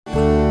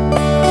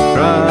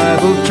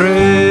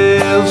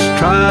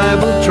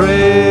tribal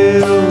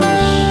trails.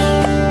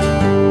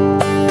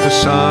 The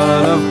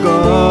Son of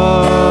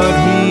God,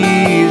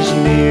 He's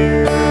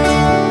near.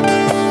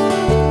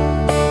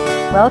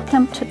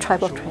 Welcome to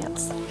Tribal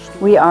Trails.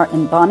 We are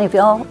in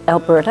Bonnyville,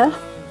 Alberta,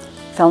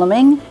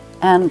 filming,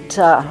 and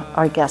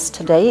our guest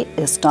today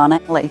is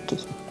Donna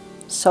Lakey.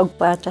 So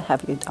glad to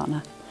have you,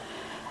 Donna.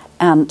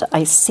 And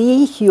I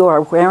see you are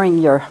wearing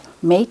your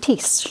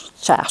Métis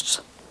sash.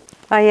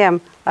 I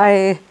am.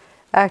 I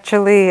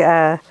actually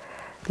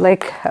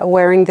like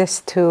wearing this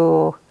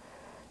to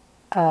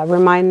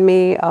remind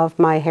me of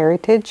my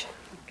heritage.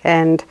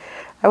 And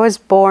I was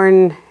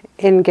born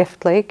in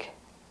Gift Lake,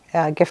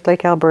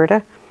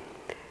 Alberta.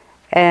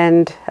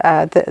 And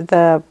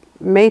the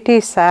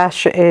Métis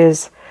sash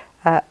is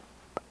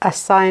a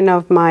sign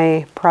of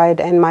my pride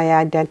and my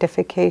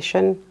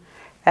identification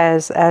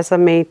as a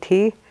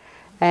Métis.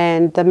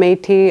 And the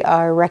Métis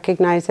are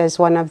recognized as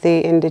one of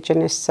the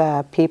Indigenous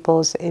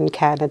peoples in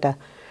Canada.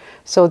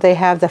 So they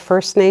have the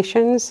First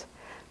Nations,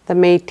 the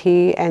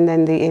Métis, and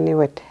then the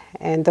Inuit.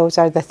 And those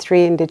are the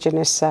three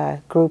Indigenous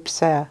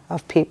groups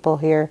of people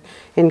here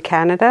in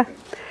Canada.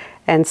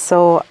 And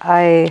so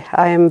I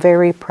am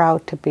very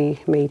proud to be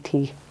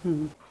Métis.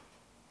 Mm-hmm.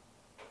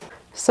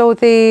 So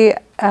the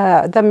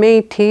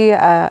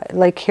Métis,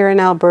 like here in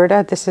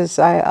Alberta, this is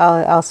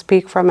I'll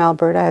speak from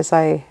Alberta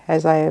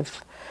as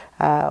I've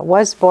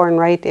was born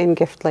right in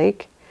Gift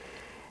Lake,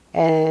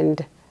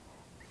 and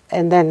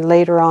then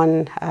later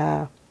on,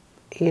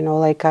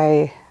 like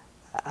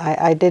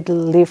I did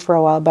leave for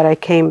a while, but I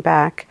came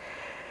back.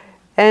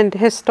 And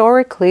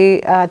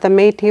historically, the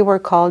Métis were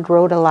called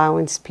road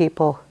allowance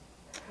people.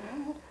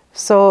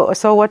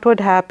 So what would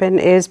happen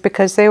is,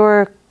 because they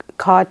were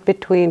caught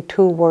between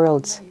two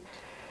worlds,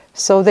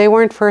 so they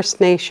weren't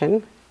First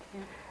Nation,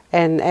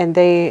 and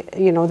they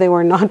they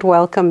were not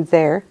welcomed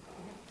there.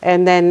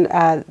 And then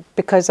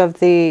because of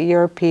the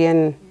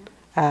European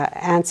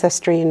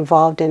ancestry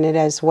involved in it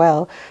as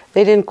well,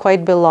 they didn't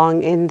quite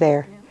belong in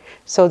there.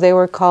 So they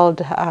were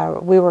called,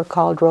 we were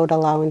called road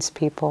allowance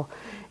people.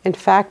 In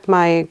fact,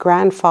 my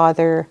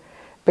grandfather,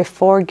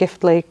 before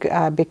Gift Lake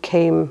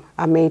became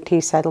a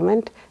Métis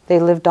settlement, they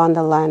lived on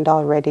the land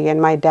already.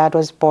 And my dad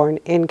was born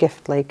in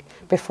Gift Lake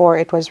before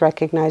it was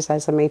recognized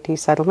as a Métis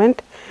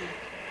settlement.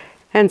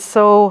 And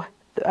so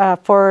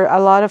for a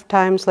lot of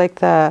times, like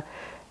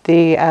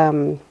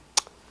the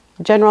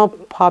general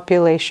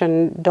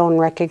population don't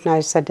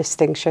recognize the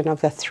distinction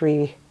of the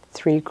three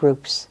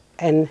groups,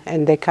 and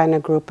they kind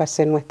of group us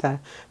in with the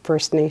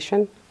First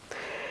Nation.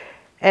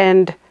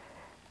 And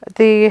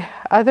the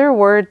other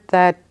word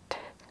that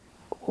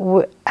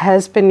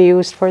has been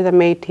used for the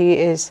Métis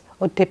is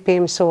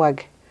Otipim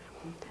Suag.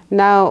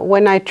 Now,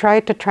 when I try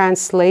to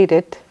translate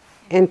it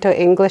into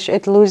English,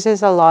 it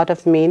loses a lot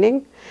of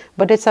meaning,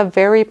 but it's a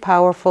very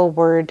powerful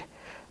word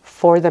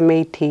for the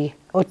Métis,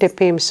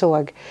 Otipim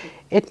Suag.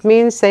 It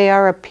means they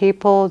are a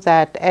people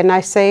that, and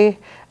I say,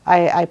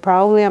 I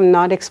probably am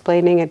not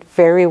explaining it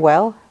very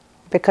well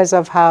because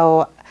of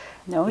how.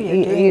 No,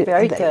 you're doing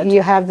very good.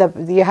 You have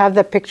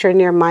the picture in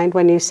your mind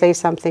when you say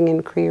something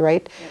in Cree,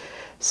 right? Yeah.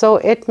 So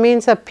it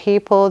means a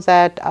people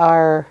that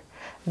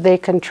they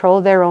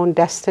control their own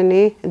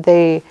destiny.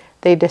 They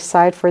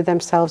decide for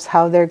themselves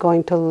how they're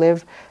going to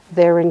live.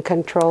 They're in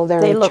control.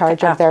 They're in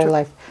charge of their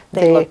life.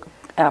 They look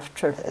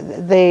after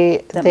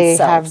they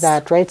have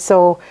that, right?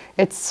 So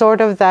it's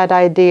sort of that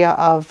idea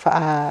of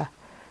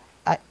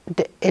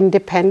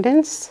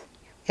independence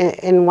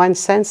in one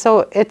sense.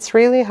 So it's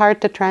really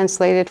hard to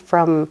translate it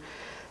from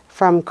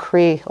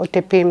Cree,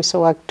 Otipim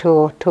Suag,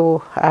 to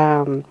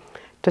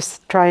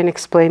try and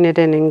explain it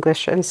in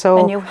English. And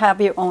you have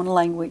your own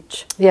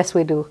language. Yes,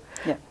 we do.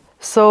 Yeah.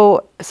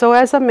 So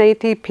as a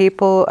Métis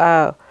people,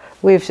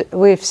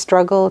 we've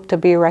struggled to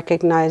be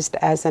recognized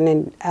as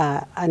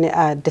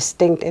a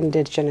distinct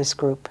Indigenous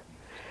group.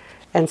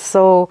 And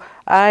so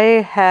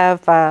I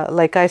have,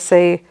 like I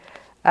say,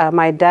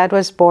 my dad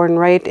was born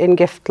right in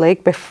Gift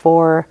Lake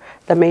before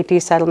the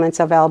Métis settlements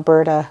of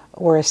Alberta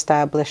were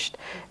established.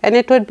 And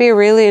it would be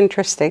really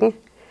interesting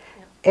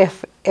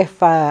if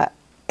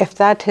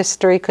that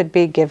history could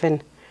be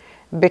given.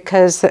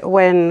 Because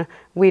when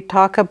we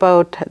talk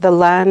about the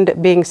land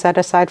being set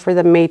aside for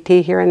the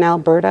Métis here in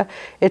Alberta,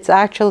 that's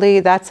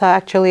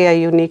actually a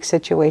unique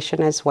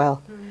situation as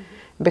well. Mm-hmm.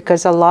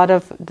 Because a lot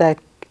of the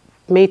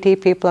Métis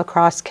people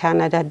across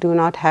Canada do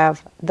not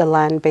have the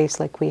land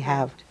base like we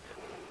have.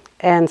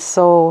 And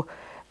so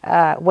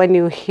when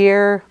you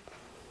hear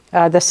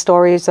the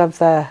stories of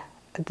the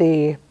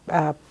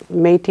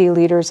Métis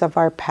leaders of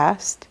our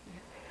past,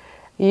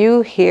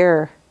 you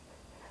hear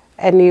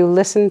and you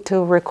listen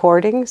to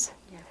recordings,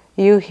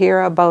 you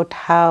hear about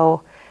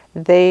how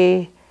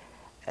they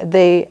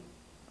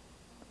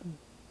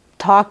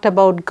talked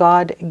about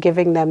God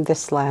giving them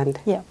this land.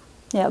 Yeah,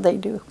 they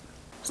do.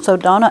 So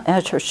Donna,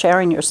 as you're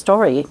sharing your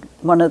story,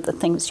 one of the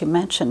things you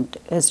mentioned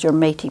is your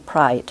Métis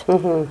pride.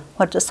 Mm-hmm.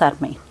 What does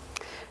that mean?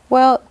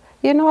 Well,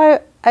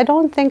 I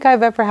don't think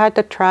I've ever had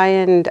to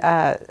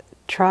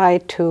try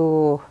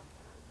to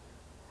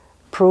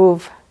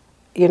prove,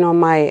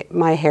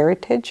 my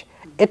heritage.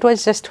 it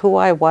was just who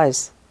I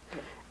was,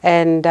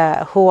 and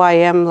who I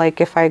am. Like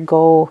if I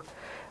go,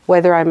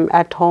 whether I'm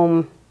at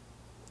home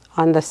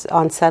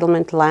on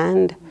settlement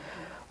land,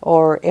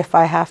 or if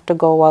I have to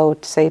go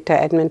out, say to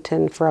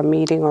Edmonton for a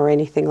meeting or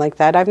anything like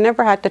that, I've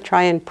never had to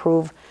try and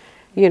prove,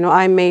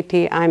 I'm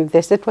Métis, I'm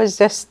this. It was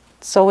just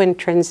so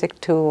intrinsic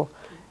to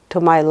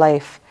my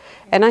life.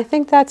 And I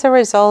think that's a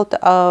result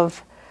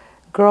of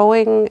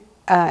growing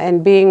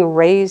and being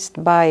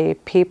raised by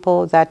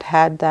people that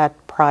had that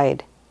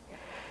pride.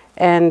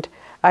 And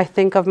I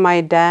think of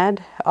my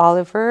dad,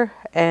 Oliver,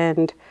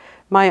 and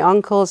my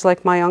uncles,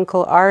 like my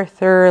uncle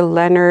Arthur,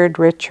 Leonard,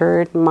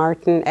 Richard,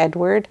 Martin,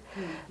 Edward,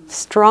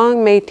 strong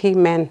Métis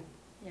men.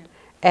 Yeah.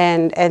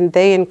 And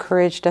they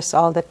encouraged us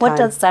all the time. What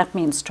does that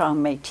mean,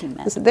 strong Métis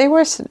men?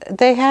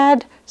 They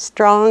had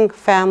strong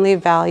family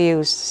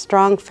values,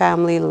 strong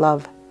family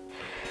love.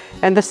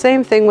 And the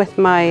same thing with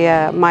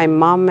my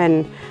mom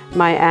and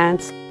my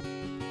aunts.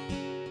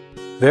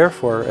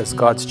 Therefore, as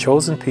God's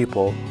chosen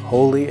people,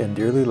 holy and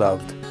dearly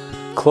loved,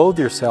 clothe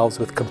yourselves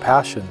with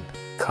compassion,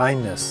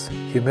 kindness,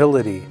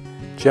 humility,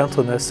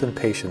 gentleness, and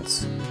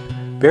patience.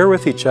 Bear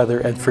with each other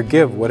and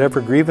forgive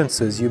whatever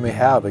grievances you may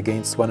have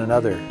against one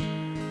another.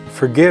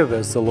 Forgive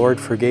as the Lord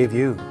forgave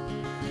you.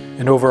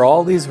 And over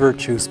all these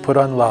virtues put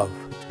on love,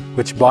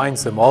 which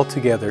binds them all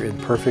together in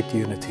perfect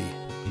unity.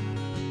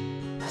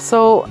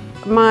 So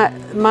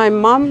my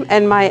mom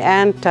and my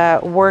aunt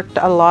worked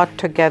a lot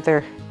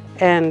together,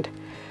 and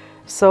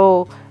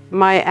so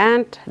my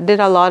aunt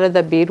did a lot of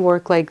the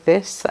beadwork like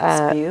this.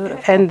 That's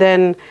beautiful.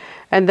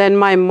 And then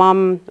my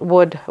mom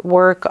would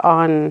work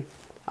on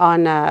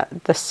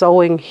the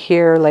sewing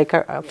here, like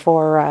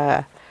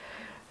for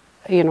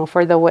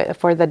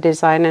the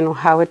design and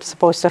how it's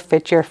supposed to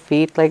fit your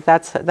feet. Like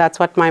that's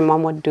what my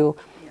mom would do.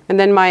 And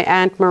then my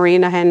aunt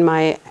Marina and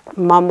my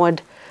mom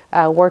would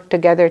work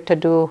together to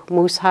do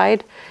moose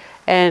hide,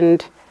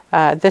 and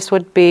this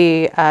would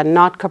be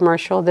not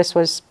commercial. This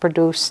was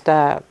produced,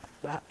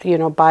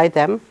 by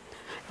them,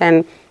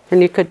 and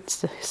you could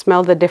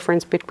smell the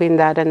difference between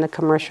that and the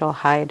commercial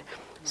hide.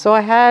 So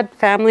I had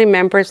family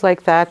members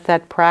like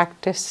that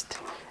practiced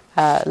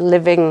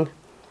living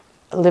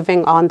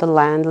on the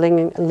land,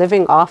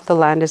 living off the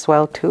land as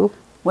well too.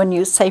 When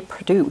you say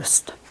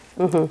produced,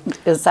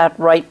 is that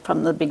right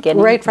from the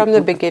beginning? Right from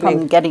the beginning.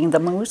 From getting the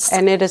moose?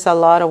 And it is a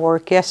lot of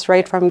work, yes,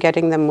 right from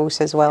getting the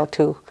moose as well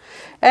too.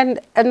 And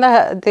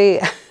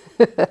the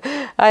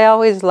I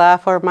always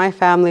laugh, or my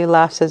family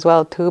laughs as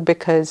well too,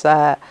 because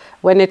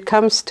when it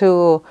comes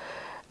to,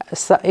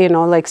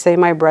 like say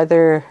my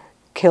brother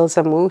kills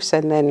a moose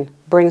and then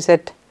brings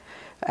it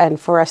and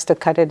for us to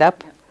cut it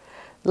up,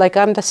 like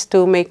I'm the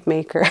stew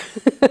maker.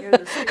 You're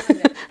the stew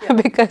maker. Yeah.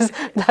 Because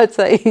that's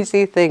an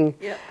easy thing.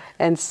 Yeah.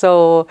 And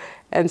so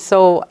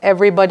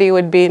everybody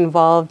would be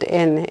involved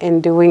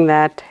in doing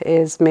that,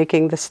 is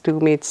making the stew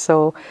meat.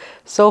 So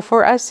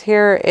for us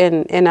here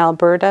in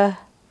Alberta,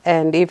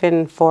 and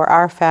even for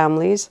our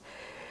families,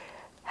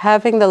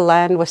 having the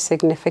land was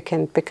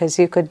significant because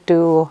you could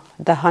do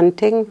the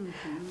hunting,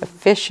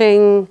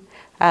 fishing,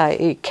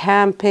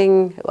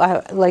 camping.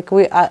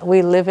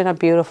 We live in a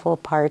beautiful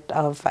part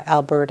of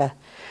Alberta.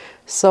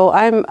 So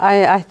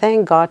I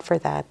thank God for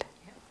that.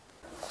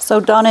 So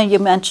Donna, you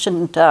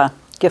mentioned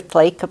Gift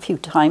Lake a few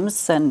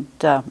times, and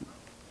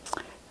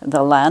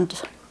the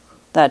land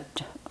that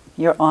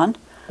you're on.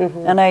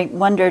 And I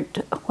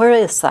wondered, where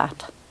is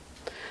that?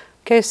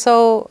 Okay,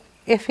 so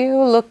if you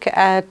look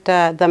at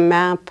the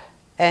map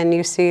and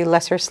you see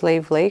Lesser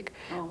Slave Lake,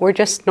 we're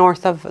just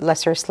north of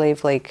Lesser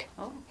Slave Lake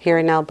here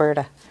in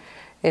Alberta.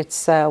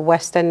 It's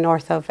west and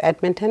north of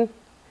Edmonton.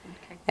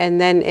 Okay. And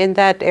then in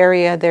that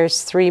area,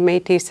 there's 3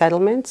 Métis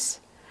settlements,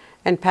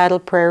 and Paddle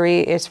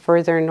Prairie is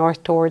further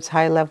north towards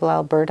High Level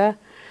Alberta.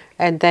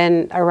 And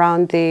then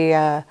around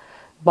the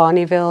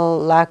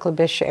Bonnyville, Lac La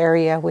Biche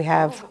area, we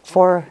have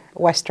 4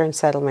 western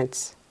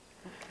settlements.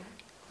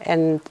 Okay.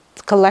 And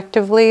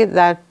collectively,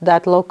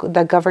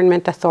 the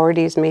government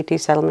authorities,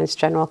 Métis Settlements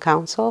General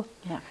Council.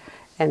 Yeah.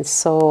 And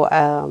so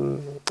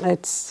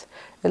it's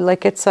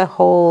a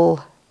whole,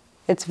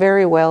 it's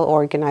very well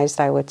organized,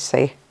 I would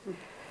say.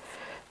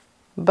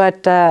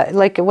 But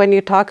like when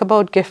you talk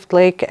about Gift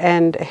Lake,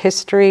 and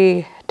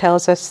history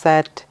tells us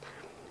that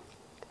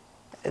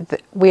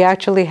we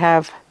actually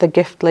have the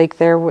Gift Lake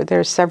there.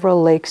 There's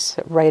several lakes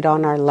right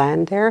on our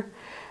land there,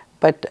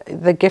 but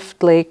the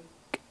Gift Lake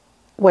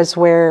was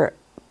where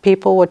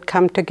people would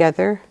come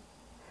together,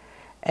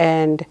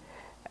 and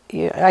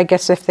I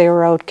guess if they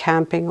were out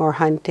camping or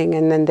hunting,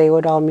 and then they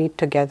would all meet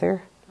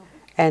together,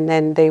 and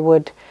then they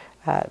would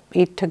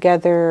eat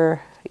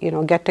together,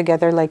 get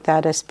together like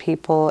that as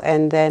people,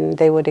 and then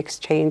they would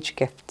exchange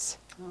gifts.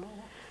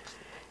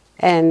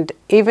 And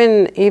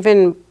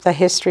even the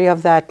history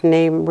of that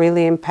name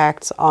really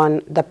impacts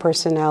on the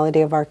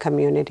personality of our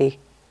community.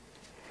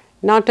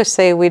 Not to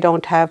say we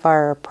don't have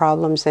our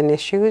problems and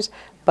issues,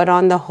 but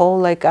on the whole,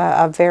 like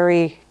a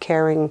very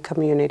caring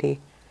community.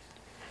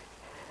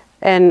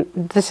 And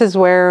this is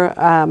where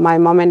my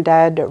mom and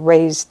dad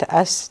raised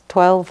us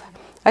 12.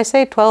 I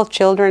say 12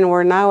 children.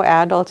 We're now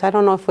adults. I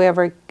don't know if we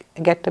ever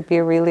get to be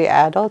really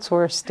adults.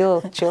 We're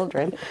still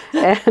children.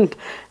 And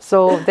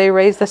so they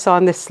raised us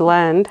on this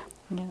land.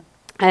 Yeah.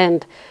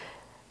 And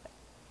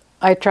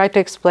I try to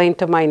explain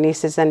to my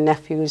nieces and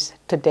nephews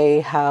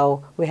today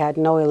how we had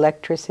no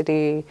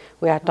electricity,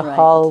 we had to Right.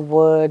 haul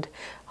wood,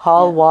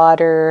 haul Yeah.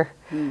 water,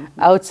 Mhm.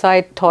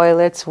 outside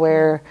toilets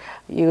where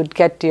you'd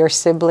get your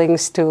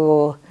siblings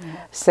to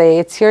say,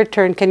 it's your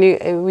turn, can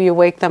you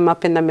wake them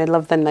up in the middle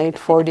of the night,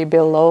 40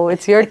 below,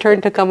 it's your turn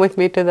to come with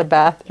me to the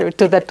bathroom,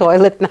 to the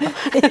toilet now.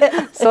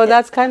 So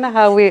that's kind of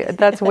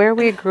that's where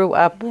we grew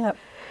up. Yep.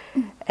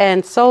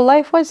 And so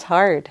life was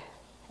hard.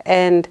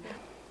 And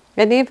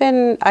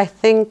even I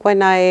think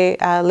when I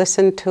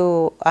listened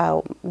to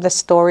the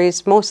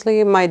stories,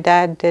 mostly my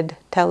dad did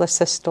tell us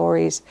the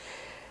stories.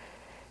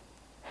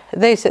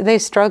 They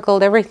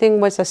struggled.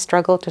 Everything was a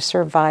struggle to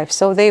survive.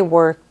 So they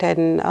worked,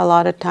 and a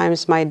lot of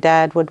times my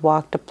dad would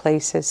walk to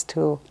places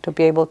to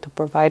be able to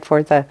provide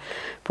for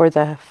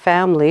the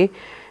family.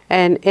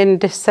 And in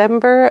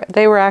December,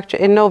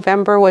 in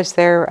November was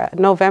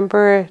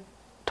November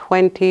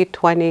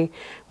 2020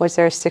 was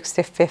their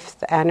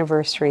 65th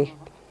anniversary.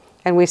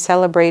 And we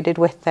celebrated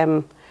with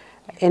them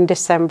in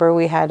December.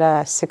 We had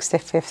a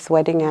 65th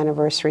wedding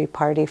anniversary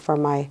party for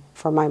my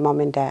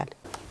mom and dad.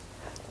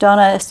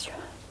 Donna, as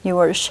you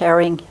were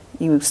sharing,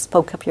 you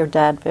spoke of your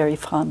dad very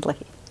fondly.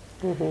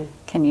 Mm-hmm.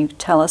 Can you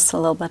tell us a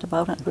little bit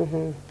about it?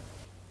 Mm-hmm.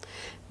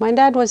 My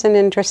dad was an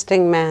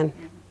interesting man.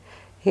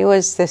 He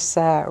was this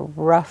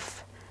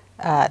rough,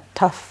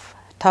 tough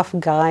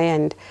guy,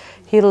 and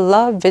he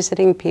loved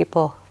visiting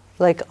people,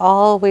 like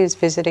always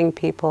visiting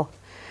people.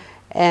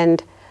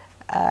 And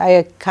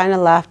I kind of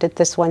laughed at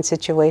this one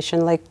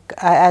situation. Like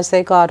as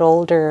they got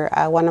older,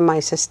 one of my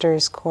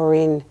sisters,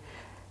 Corrine,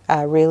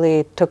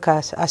 really took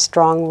a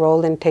strong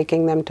role in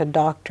taking them to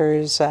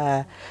doctors,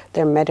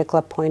 their medical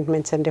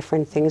appointments and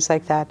different things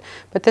like that.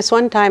 But this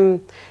one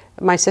time,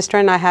 my sister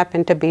and I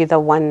happened to be the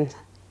one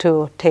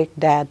to take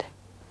Dad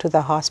to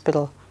the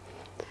hospital.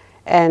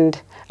 And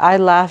I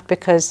laughed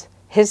because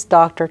his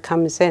doctor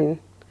comes in.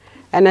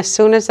 And as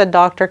soon as the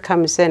doctor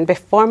comes in,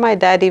 before my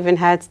dad even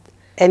had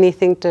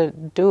anything to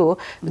do,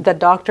 the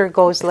doctor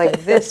goes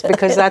like this,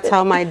 because that's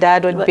how my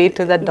dad would be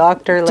to the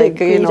doctor, like,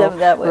 you know,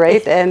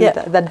 right? And yeah.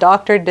 the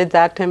doctor did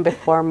that to him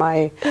before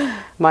my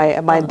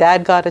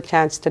dad got a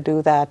chance to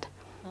do that.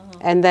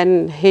 And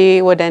then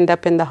he would end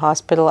up in the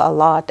hospital a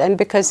lot. And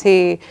because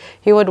he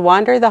would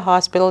wander the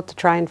hospital to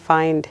try and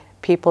find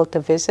people to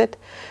visit,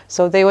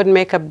 so they would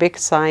make a big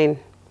sign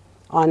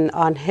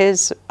on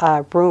his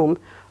room,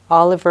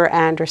 Oliver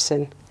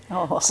Anderson.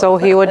 Oh. So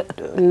he would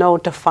know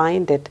to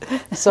find it.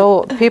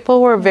 So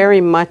people were very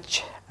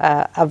much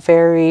a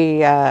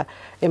very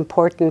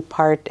important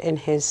part in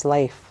his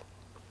life.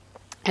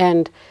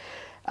 And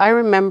I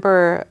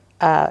remember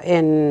I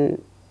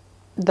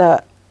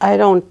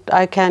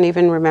can't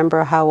even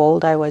remember how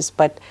old I was,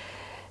 but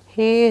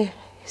he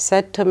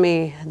said to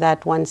me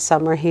that one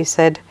summer, he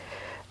said,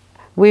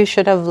 "We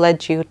should have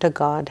led you to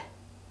God,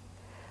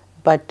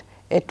 but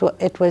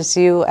it was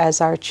you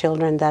as our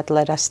children that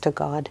led us to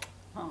God."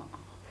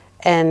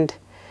 And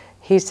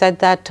he said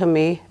that to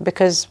me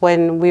because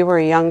when we were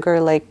younger,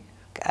 like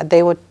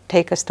they would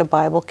take us to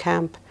Bible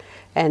camp,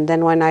 and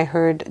then when I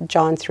heard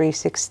John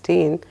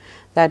 3:16,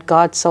 that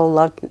God so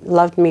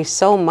loved me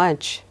so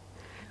much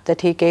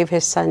that he gave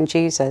his son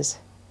Jesus,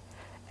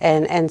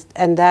 and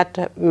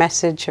that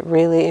message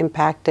really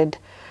impacted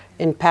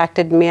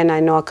me, and I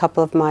know a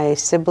couple of my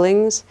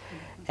siblings,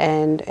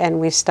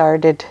 and we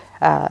started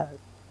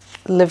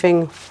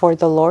living for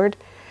the Lord.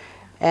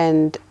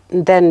 And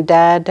then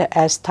Dad,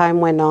 as time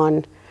went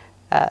on,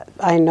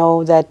 I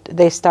know that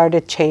they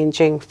started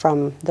changing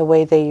from the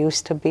way they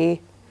used to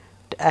be,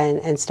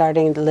 and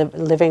starting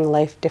living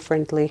life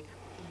differently.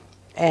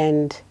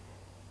 And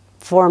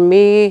for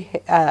me,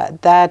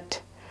 that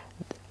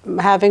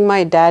having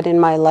my dad in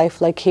my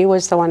life, like he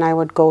was the one I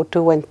would go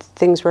to when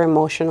things were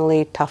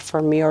emotionally tough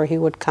for me, or he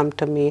would come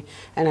to me,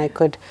 and I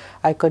could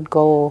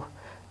go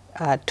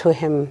to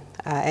him,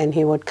 and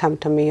he would come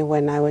to me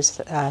when I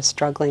was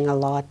struggling a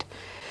lot.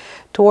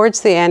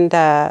 Towards the end,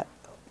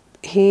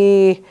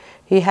 he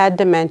had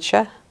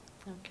dementia,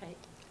 Okay.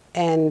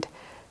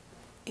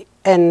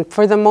 and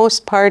for the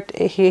most part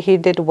he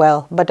did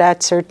well. But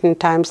at certain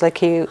times, like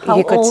he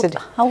could sit.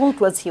 How old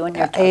was you when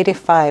you were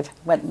 85.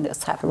 when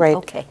this happened? Right.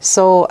 Okay.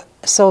 So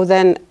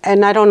then,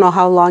 and I don't know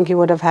how long he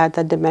would have had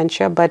the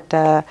dementia, but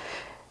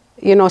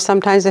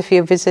sometimes if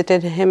you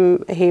visited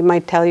him, he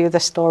might tell you the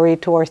story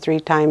 2 or 3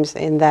 times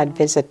in that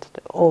visit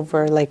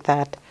over like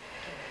that.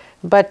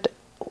 But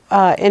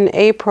in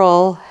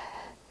April,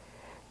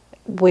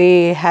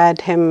 we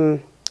had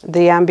him.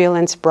 The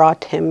ambulance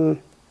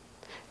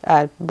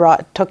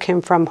took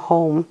him from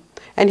home,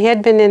 and he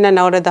had been in and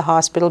out of the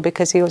hospital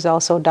because he was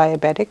also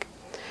diabetic.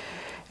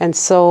 And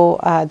so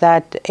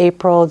that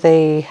April,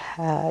 they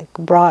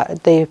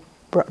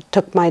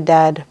took my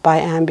dad by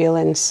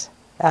ambulance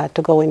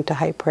to go into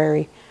High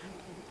Prairie.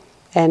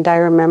 And I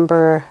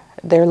remember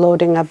they're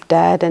loading up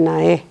Dad, and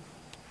I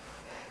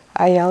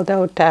yelled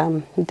out,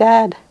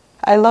 "Dad,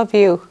 I love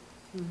you."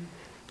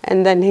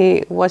 And then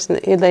he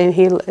wasn't. Then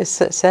he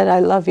said, "I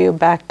love you"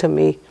 back to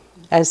me,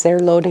 as they're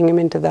loading him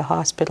into the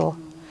hospital.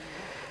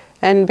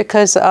 And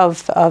because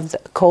of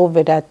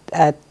COVID at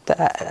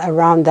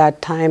around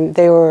that time,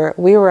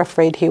 we were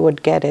afraid he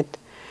would get it.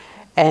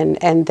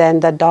 And then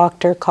the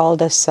doctor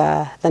called us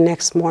the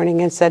next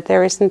morning and said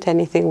there isn't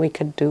anything we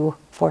could do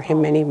for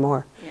him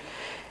anymore. Yeah.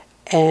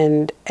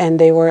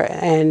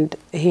 And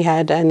he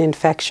had an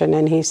infection,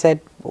 and he said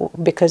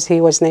because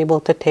he wasn't able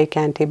to take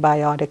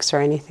antibiotics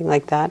or anything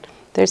like that.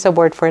 There's a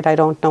word for it, I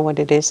don't know what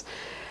it is.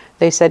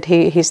 They said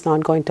he's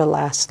not going to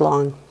last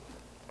long.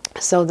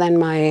 So then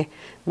my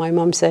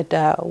mom said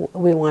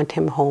we want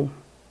him home.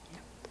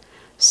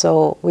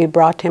 So we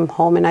brought him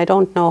home, and I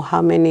don't know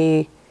how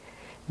many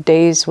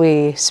days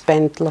we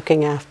spent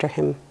looking after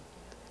him.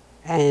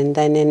 And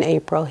then in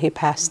April he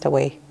passed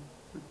away.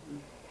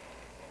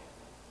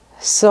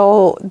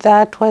 So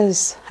that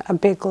was a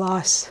big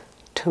loss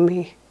to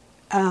me.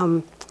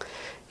 You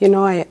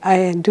know,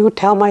 I do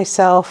tell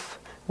myself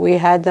we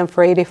had them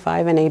for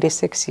 85 and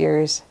 86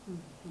 years.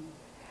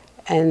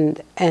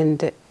 And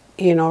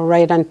you know,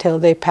 right until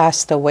they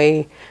passed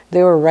away,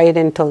 they were right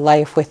into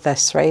life with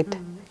us, right?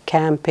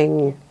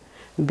 Camping,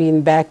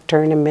 beanbag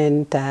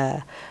tournament,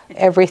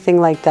 everything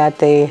like that,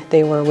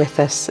 they were with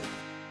us.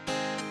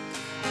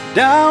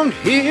 Down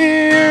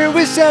here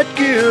we said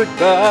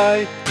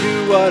goodbye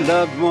to our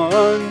loved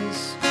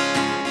ones.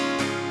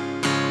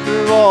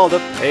 Through all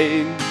the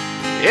pain,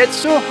 it's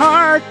so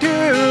hard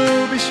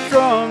to be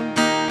strong.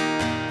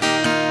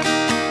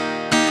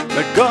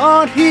 But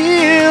God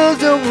heals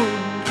the wound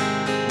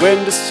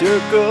when the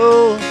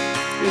circle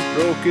is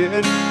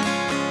broken,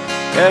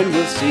 and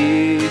we'll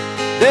see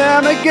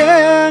them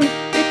again,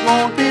 it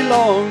won't be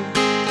long.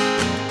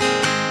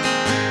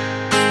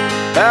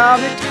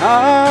 Family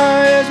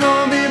ties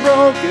won't be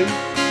broken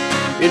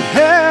in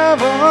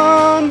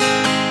heaven,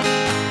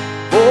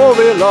 for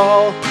we'll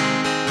all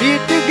be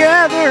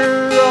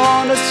together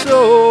on the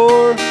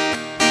shore.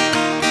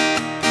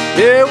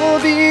 There will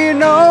be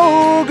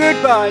no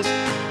goodbyes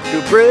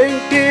to bring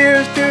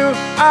tears to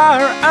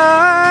our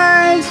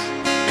eyes,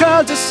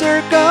 'cause the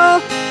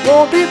circle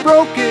won't be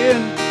broken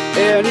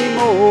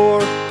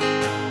anymore.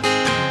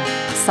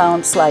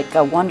 Sounds like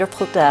a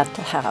wonderful dad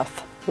to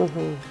have.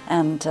 Mm-hmm.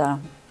 And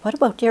what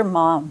about your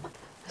mom?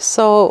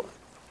 So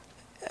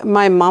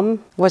my mom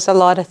was a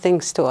lot of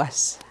things to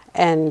us.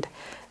 And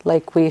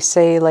like we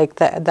say, like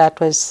that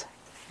was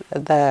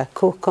the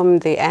kukum,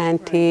 the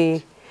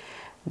auntie,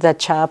 the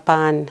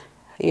chapan,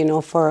 you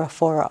know, for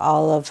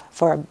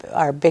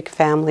our big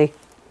family.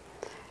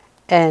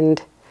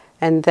 And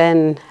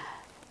then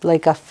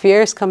like a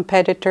fierce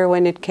competitor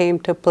when it came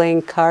to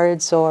playing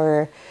cards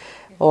or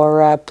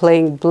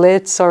playing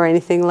blitz or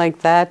anything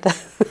like that.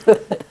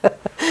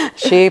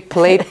 She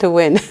played to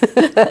win.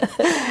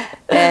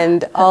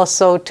 And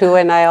also too,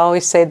 and I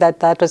always say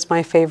that was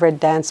my favorite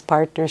dance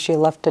partner. She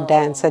loved to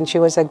dance, and she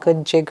was a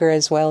good jigger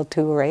as well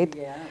too, right?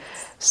 Yes.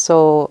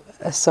 So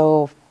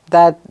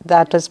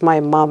that was my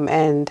mom.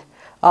 And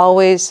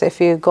always, if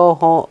you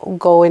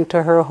go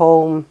into her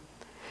home,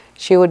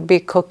 she would be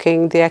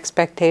cooking. The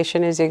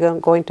expectation is you're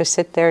going to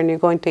sit there and you're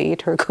going to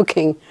eat her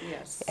cooking.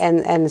 Yes.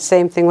 And the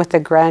same thing with the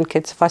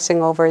grandkids,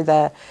 fussing over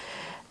the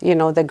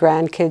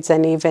grandkids,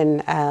 and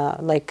even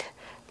like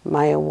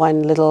my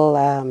one little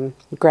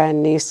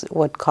grandniece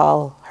would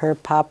call her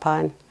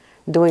papan,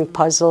 doing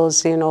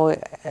puzzles, you know,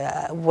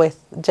 with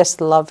just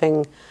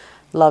loving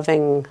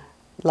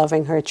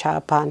her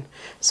chapan.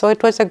 So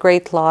it was a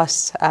great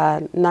loss.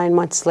 9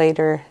 months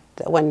later,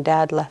 when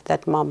Dad left,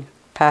 that Mom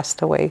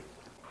passed away.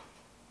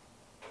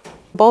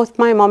 Both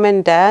my mom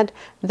and dad,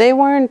 they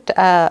weren't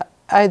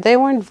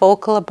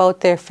vocal about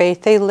their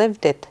faith. They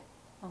lived it.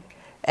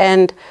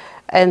 Okay.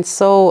 And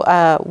so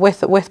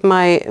with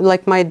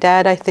my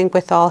dad, I think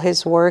with all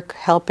his work,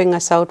 helping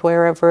us out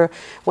wherever,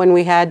 when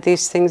we had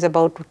these things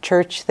about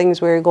church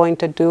things we were going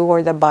to do,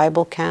 or the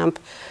Bible camp,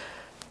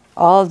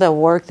 all the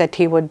work that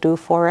he would do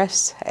for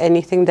us,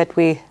 anything that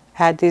we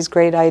had these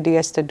great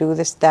ideas to do,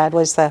 this Dad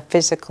was the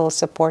physical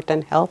support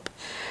and help.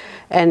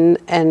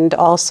 And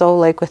also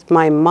like with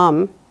my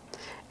mom,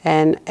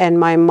 and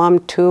my mom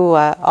too,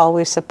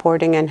 always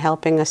supporting and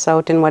helping us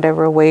out in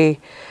whatever way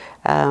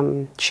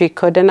she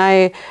could.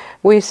 And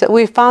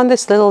we found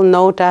this little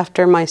note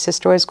after my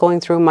sister was going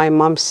through my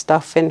mom's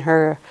stuff in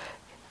her,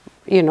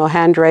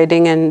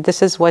 handwriting, and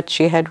this is what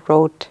she had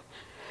wrote.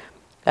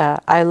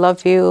 I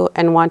love you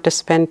and want to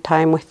spend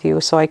time with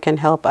you so I can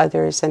help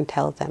others and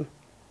tell them.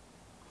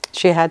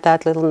 She had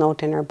that little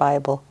note in her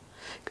Bible,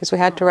 because we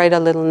had to write a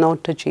little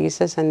note to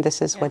Jesus, and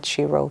this is what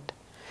she wrote.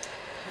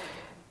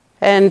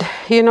 And,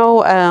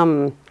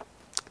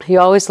 you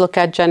always look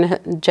at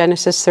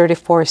Genesis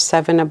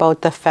 34:7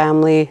 about the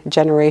family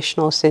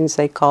generational sins,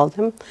 they call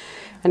them.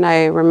 And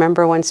I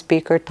remember one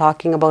speaker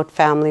talking about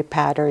family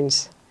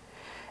patterns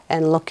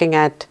and looking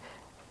at,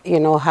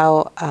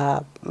 how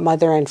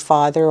mother and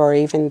father, or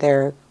even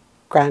their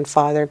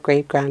grandfather,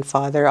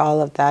 great-grandfather,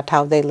 all of that,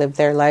 how they live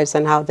their lives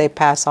and how they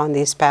pass on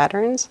these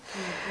patterns.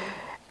 Mm-hmm.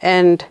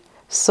 And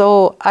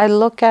so I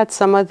look at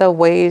some of the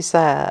ways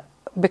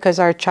because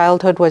our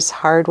childhood was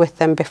hard with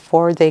them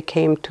before they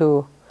came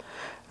to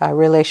a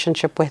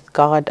relationship with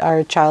God.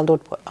 Our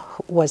childhood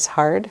was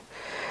hard.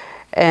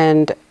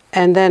 And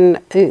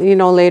then,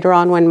 later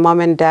on when Mom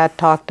and Dad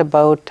talked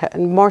about,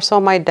 and more so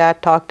my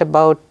dad talked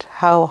about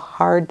how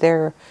hard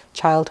their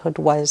childhood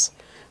was,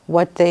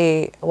 what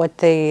they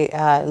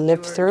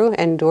lived through,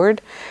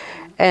 endured.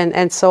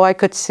 And so I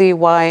could see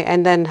why,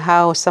 and then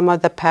how some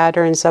of the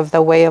patterns of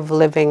the way of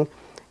living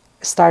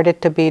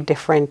started to be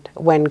different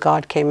when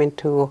God came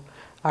into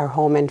our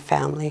home and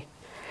family.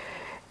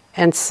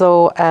 And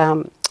so,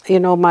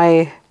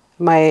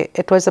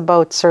 it was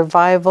about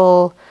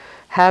survival,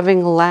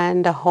 having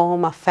land, a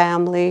home, a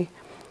family.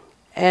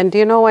 And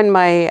when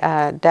my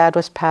dad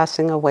was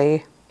passing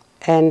away,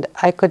 and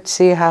I could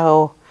see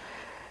how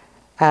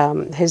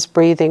his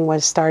breathing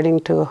was starting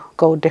to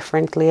go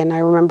differently. And I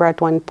remember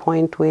at one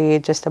point we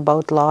just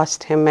about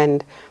lost him,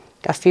 and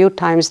a few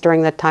times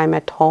during the time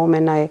at home,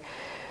 and I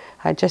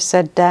just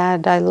said,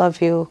 "Dad, I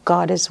love you.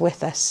 God is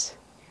with us."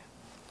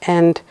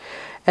 And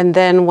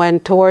then when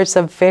towards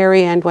the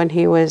very end, when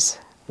he was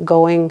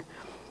going,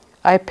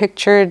 I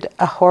pictured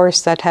a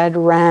horse that had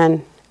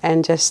ran,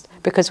 and just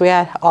because we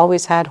had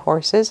always had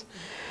horses,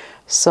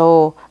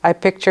 so I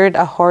pictured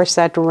a horse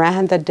that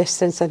ran the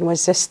distance and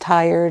was just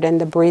tired, and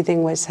the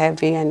breathing was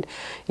heavy, and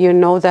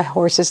the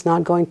horse is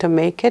not going to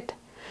make it.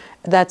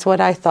 That's what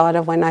I thought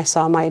of when I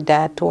saw my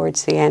dad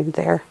towards the end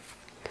there.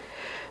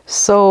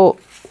 So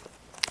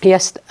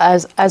yes,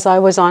 as I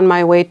was on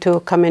my way to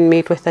come and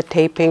meet with the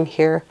taping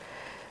here,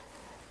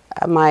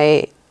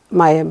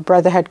 my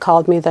brother had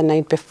called me the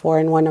night before,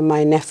 and one of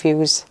my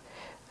nephews,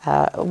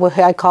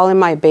 I call him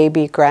my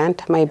baby,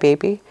 Grant, my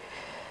baby.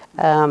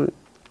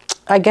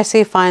 I guess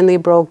he finally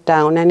broke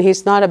down, and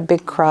he's not a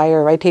big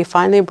crier, right? He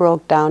finally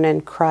broke down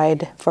and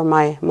cried for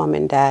my mom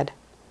and dad.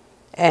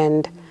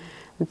 And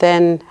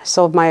then,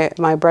 so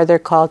my brother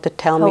called to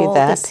tell me that.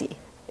 How old is he?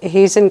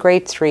 He's in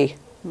grade 3.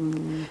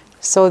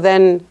 So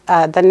then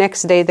the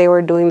next day they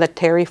were doing the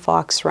Terry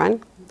Fox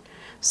run.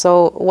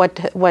 So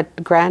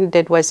what Grant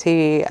did was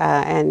he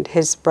and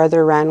his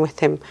brother ran with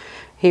him.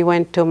 He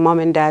went to Mom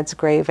and Dad's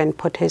grave and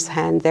put his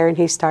hand there, and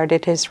he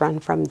started his run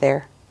from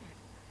there.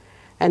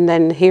 And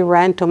then he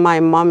ran to my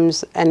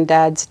mom's and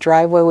dad's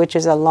driveway, which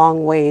is a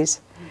long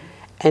ways,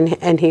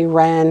 and he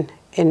ran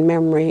in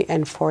memory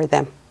and for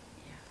them.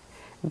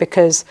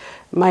 Because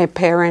my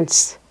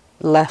parents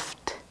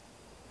left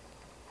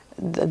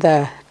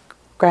the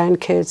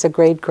grandkids, the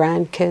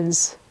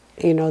great-grandkids,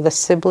 the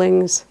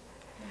siblings,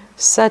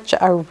 such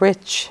a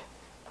rich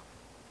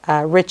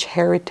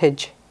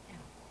heritage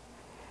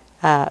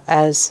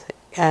as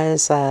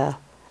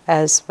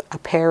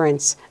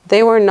parents.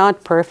 They were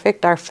not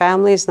perfect. Our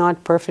family is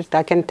not perfect.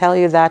 I can tell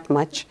you that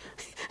much.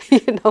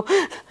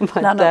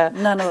 But,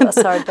 none of us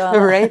are, Donna.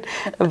 Right?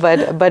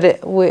 But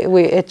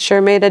it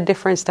sure made a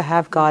difference to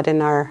have God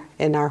in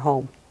our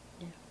home.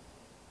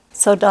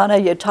 So Donna,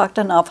 you talked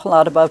an awful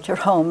lot about your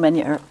home and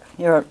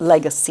your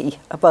legacy,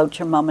 about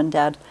your mom and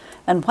dad,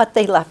 and what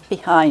they left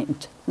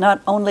behind,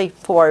 not only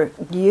for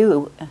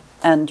you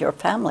and your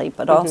family,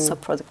 but also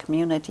for the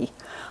community.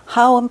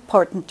 How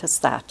important is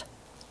that?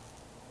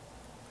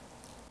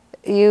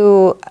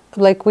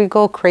 We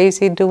go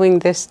crazy doing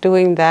this,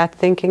 doing that,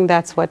 thinking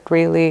that's what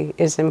really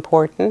is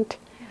important.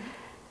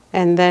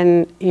 And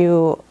then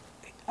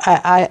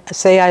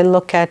I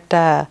look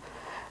at,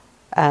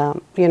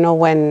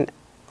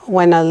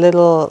 when a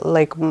little,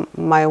 like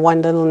my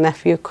one little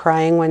nephew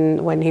crying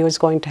when he was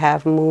going to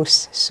have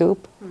moose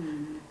soup,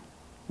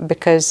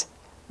 because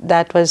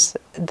that was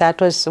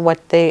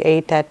what they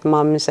ate at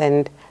Mom's,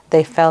 and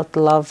they felt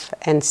love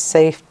and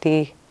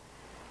safety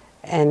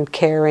and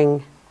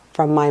caring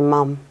from my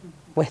mom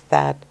with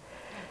that.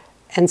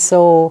 And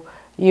so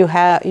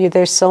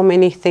there's so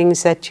many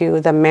things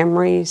the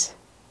memories,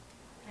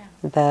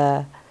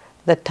 the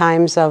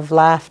times of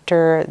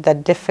laughter, the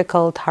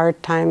difficult,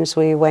 hard times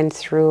we went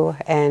through,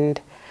 and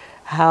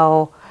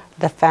how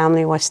the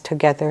family was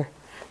together.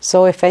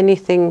 So if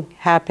anything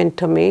happened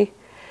to me,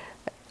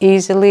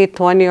 easily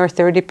 20 or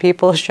 30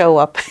 people show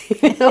up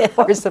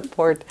for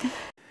support.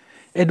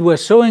 It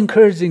was so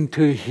encouraging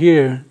to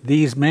hear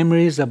these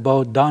memories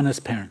about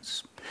Donna's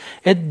parents.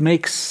 It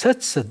makes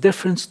such a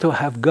difference to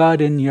have God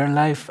in your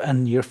life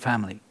and your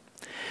family.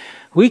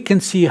 We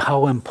can see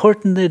how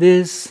important it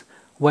is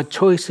what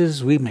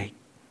choices we make.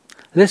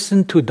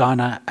 Listen to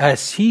Donna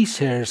as he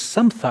shares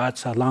some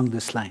thoughts along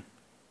this line.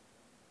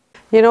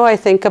 I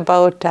think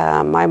about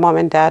my mom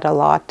and dad a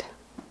lot.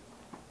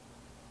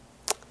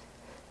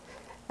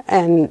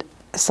 And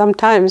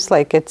sometimes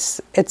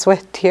it's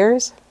with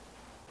tears.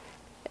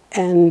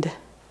 And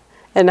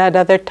at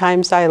other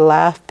times I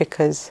laugh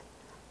because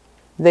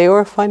they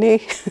were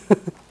funny.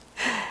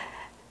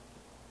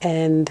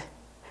 and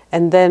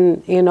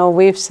then,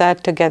 we've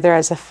sat together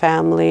as a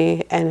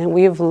family and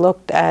we've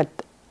looked at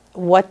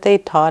what they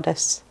taught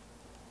us.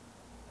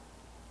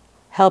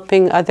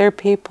 Helping other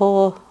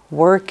people,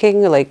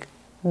 working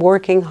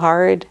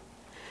hard,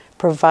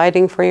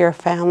 providing for your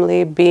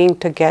family, being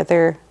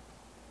together,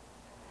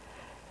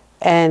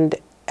 and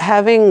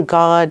having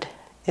God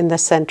in the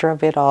center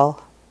of it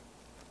all.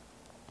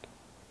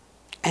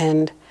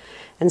 And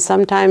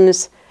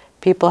sometimes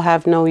people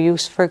have no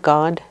use for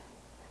God,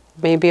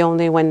 maybe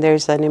only when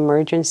there's an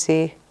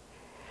emergency.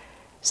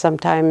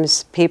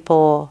 Sometimes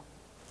people,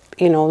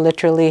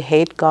 literally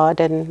hate God,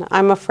 and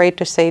I'm afraid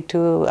to say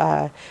too,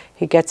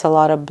 he gets a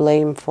lot of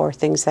blame for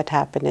things that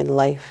happen in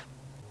life.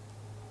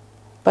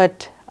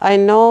 But I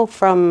know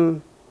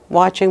from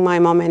watching my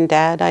mom and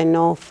dad, I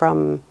know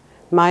from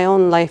my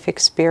own life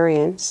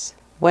experience,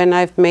 when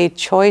I've made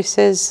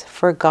choices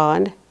for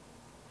God,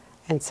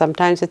 and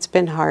sometimes it's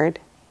been hard,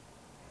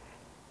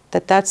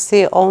 that's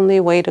the only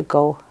way to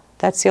go.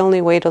 That's the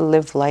only way to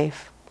live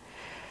life.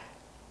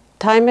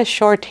 Time is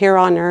short here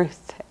on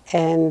earth,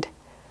 and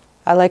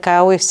like I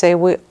always say,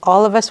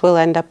 all of us will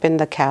end up in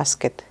the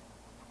casket.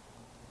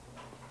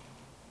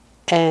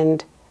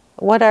 And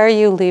what are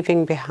you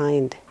leaving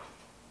behind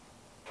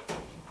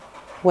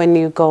when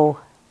you go?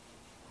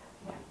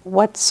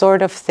 What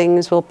sort of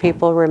things will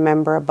people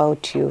remember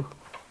about you?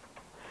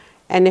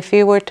 And if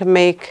you were to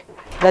make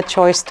the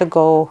choice to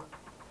go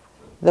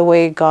the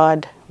way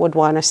God would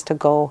want us to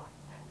go,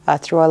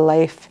 through a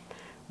life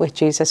with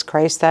Jesus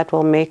Christ, that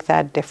will make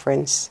that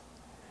difference.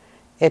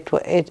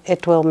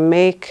 It will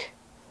make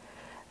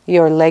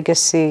your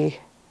legacy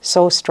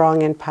so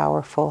strong and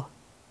powerful.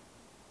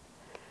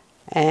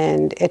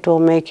 And it will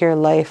make your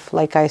life,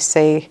 like I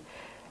say,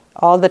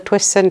 all the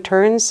twists and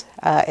turns,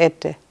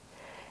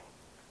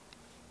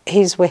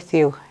 He's with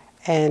you,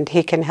 and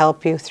He can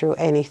help you through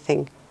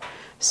anything.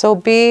 So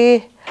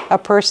be a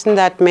person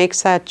that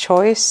makes that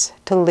choice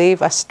to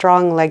leave a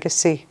strong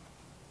legacy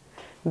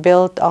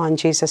built on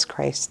Jesus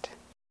Christ.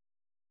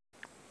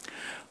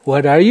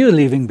 What are you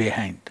leaving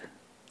behind?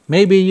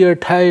 Maybe you're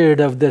tired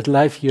of the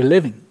life you're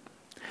living.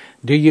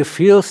 Do you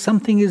feel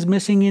something is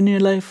missing in your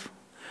life?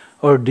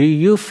 Or do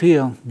you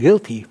feel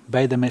guilty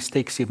by the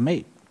mistakes you've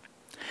made?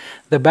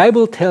 The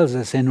Bible tells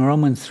us in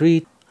Romans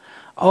 3,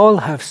 all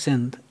have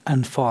sinned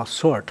and fall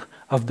short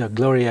of the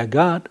glory of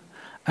God,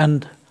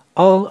 and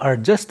all are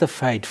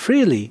justified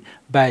freely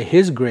by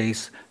His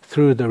grace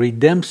through the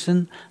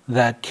redemption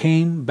that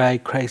came by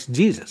Christ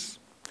Jesus.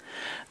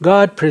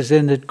 God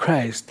presented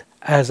Christ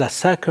as a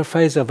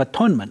sacrifice of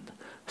atonement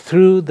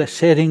through the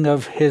shedding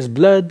of His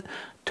blood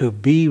to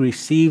be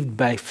received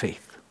by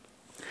faith.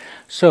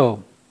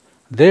 So,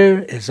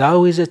 there is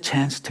always a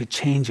chance to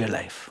change your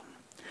life.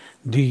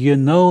 Do you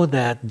know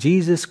that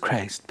Jesus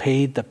Christ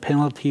paid the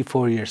penalty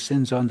for your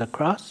sins on the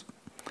cross?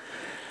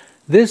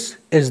 This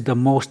is the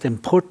most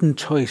important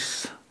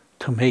choice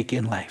to make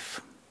in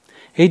life.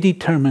 It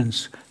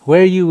determines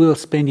where you will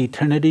spend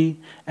eternity,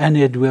 and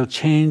it will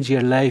change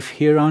your life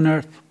here on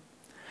earth.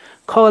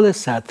 Call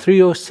us at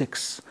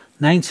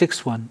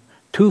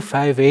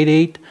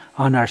 306-961-2588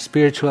 on our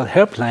spiritual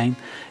helpline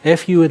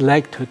if you would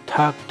like to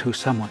talk to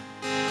someone.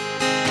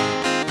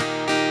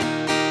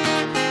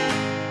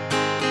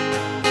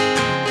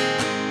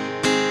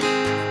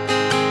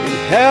 In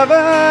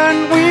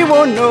heaven we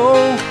will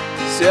know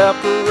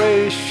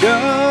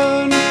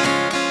separation.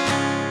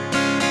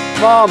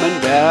 Mom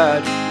and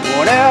Dad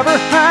won't ever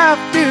have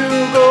to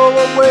go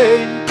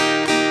away.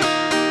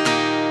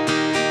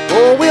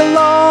 Oh, we'll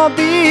all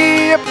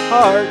be a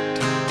part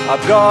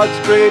of God's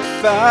great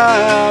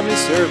family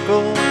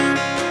circle.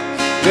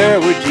 There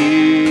with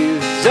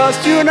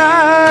Jesus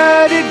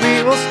united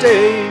we will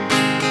stay.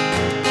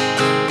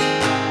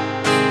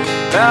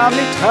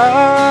 Family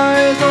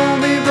ties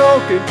won't be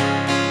broken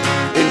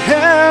in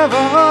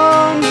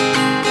heaven,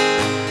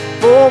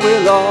 for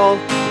we'll all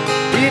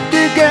be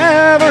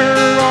together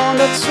on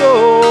that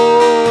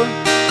shore.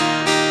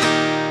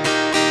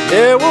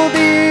 There will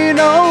be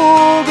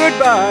no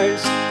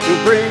goodbyes to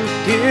bring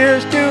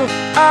tears to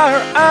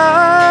our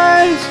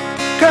eyes,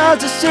 'cause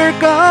the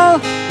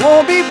circle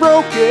won't be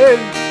broken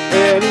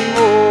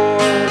anymore.